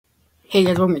Hey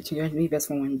guys, welcome to me best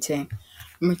for one today.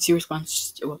 I'm going to respond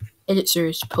to edit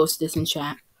search, post this in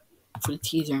chat for the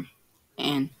teaser,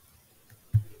 and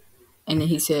then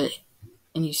he said,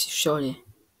 and he showed it.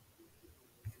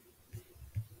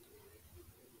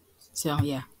 So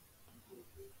yeah,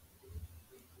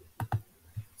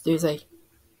 there's like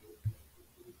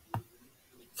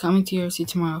coming to Erlc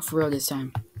tomorrow for real this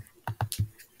time.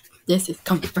 This is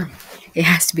confirmed. It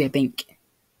has to be a bank.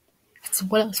 So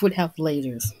what else would have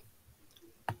lasers?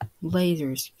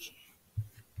 Lasers.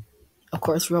 Of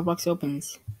course, Roblox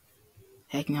opens.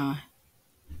 Heck nah.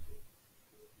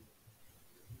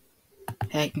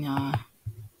 Heck nah.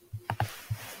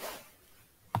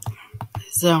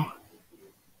 So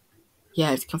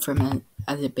yeah, it's confirmed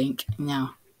as a bank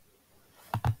now.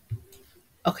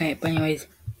 Okay, but anyways,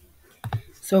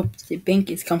 so the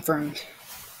bank is confirmed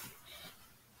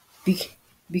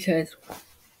because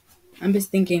I'm just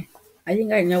thinking. I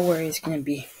think I know where it's gonna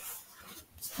be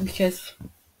because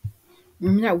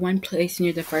remember that one place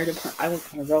near the fire department? I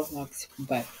was on Roblox,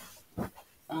 but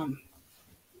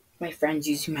my friend's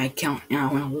using my account and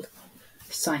I want to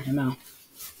sign him out.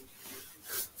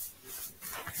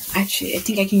 Actually, I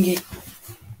think I can get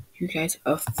you guys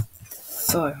a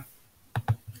photo.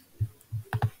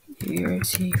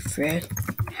 Erlc Fred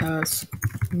house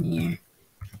near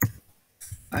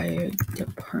fire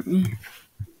department.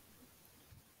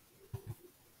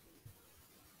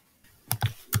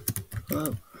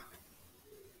 Club.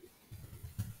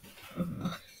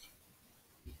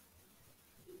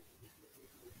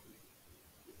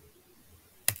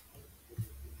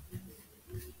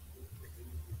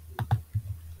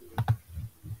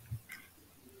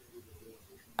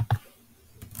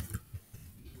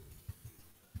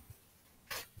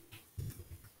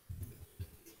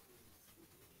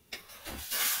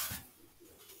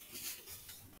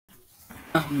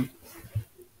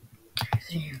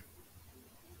 See.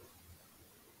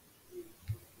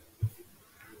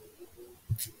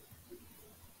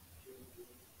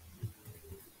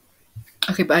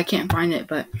 Okay, but I can't find it.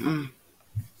 But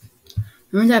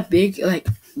remember that big like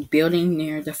building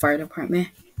near the fire department?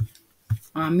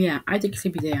 Yeah, I think it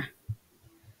should be there.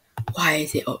 Why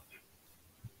is it up?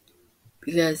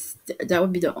 Because that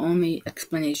would be the only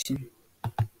explanation.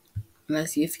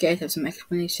 Unless if you guys have some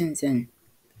explanations, then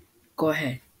go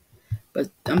ahead. But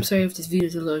I'm sorry if this video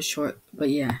is a little short. But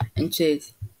yeah, and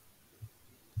today's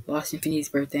Lost Infinity's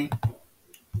birthday.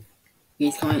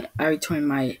 He's going. I returned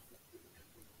my.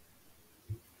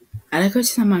 I like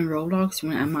to I'm on Roblox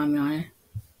when I'm on it.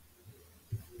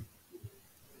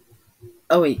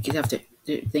 Oh wait, because I have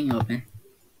the thing open.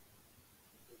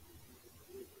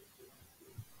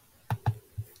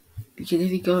 Because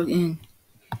if you go in,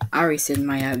 I already said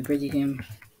my happy birthday to him.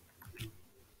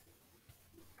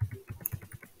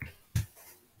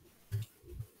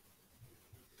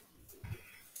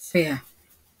 So yeah,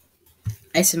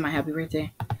 I said my happy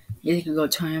birthday. You can go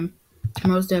to him.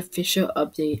 Tomorrow's the official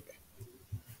update.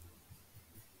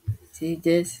 See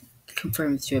this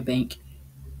confirms to a bank.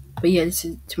 But yeah, this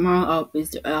is tomorrow.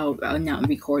 I'll now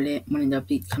record it when the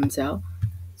update comes out.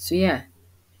 So yeah,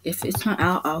 if it's not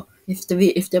out, if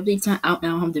the update's not out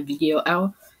now, I'll have the video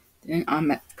out. Then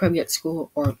I'm probably at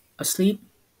school or asleep.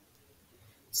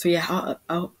 So yeah,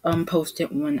 I'll post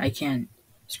it when I can.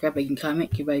 Subscribe, like, and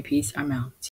comment. Goodbye, peace. I'm out.